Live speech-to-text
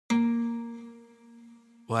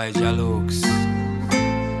Why ya looks?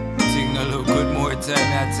 Thing no look good more time,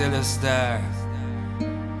 I tell a star.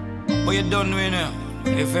 But you don't know, you know.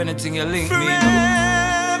 If anything you link me, you know.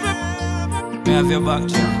 Me have your back,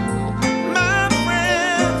 John. My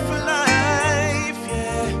friend for life,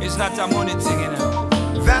 yeah. It's not a money thing, you know.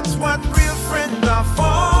 That's what real friends are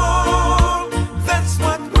for. That's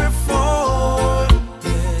what we're for,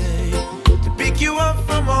 yeah. To pick you up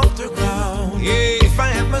from off the ground, yeah. If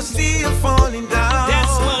I ever see you falling down,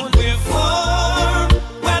 that's what we're for.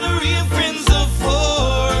 What the real friends are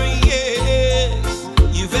for, yes.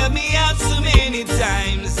 You've helped me out so many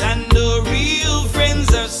times, and the real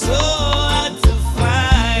friends are so hard to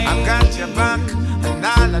find. I've got your back and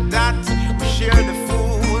all of that. We share the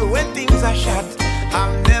food when things are shot.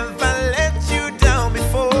 I'll never let you down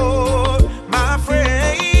before, my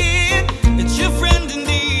friend. It's your friend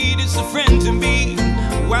indeed, it's a friend to me.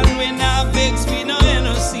 One when I vex me no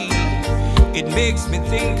NOC. It makes me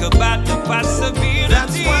think about the possibilities.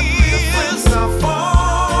 That's what real friends are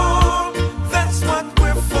for. That's what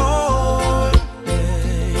we're for,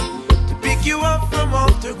 yeah. To pick you up from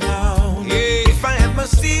off the ground, yeah. If I ever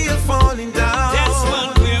see you falling down, that's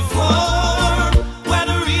what we're for. What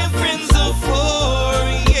the real friends are for,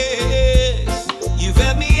 yes. You've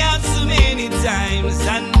helped me out so many times,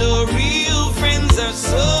 and the real friends are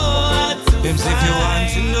so hard to find. If you want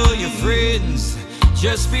to know your friends,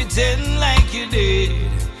 just pretend like you did.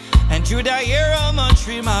 And through the hear how much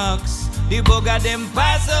remarks the bugger them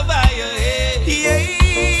pass over your head.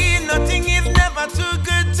 yeah, nothing is never too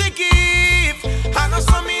good to give. I know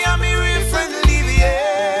some me and me real friend live,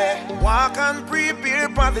 yeah. Walk and prepare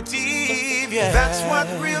positive, yeah. That's what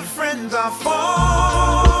real friends are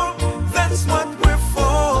for. That's what we're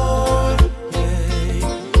for,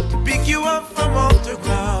 yeah. To pick you up from off the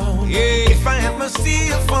ground, yeah. If I ever see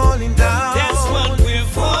you falling down, that's what we're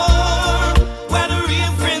for. What the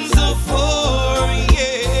real friends are for,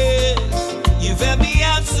 yes. You've helped me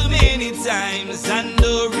out so many times, and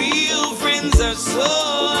the real friends are so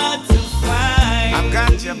hard to find. I've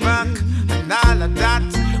got your back and all of that.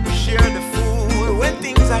 We share the food when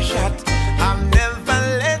things are shot. I'll never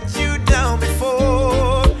let you down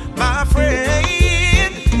before, my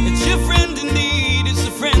friend. It's your friend indeed, it's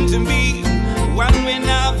a friend to me. One when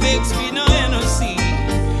I vex me no NOC.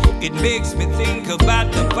 It makes me think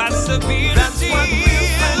about the possibilities. That's what real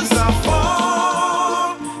friends are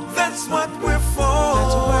for. That's what we're for.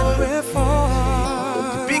 That's what we're for.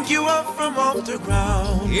 To pick you up from off the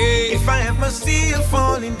ground, yeah. If I ever see you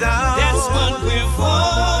falling down, that's what we're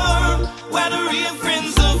for.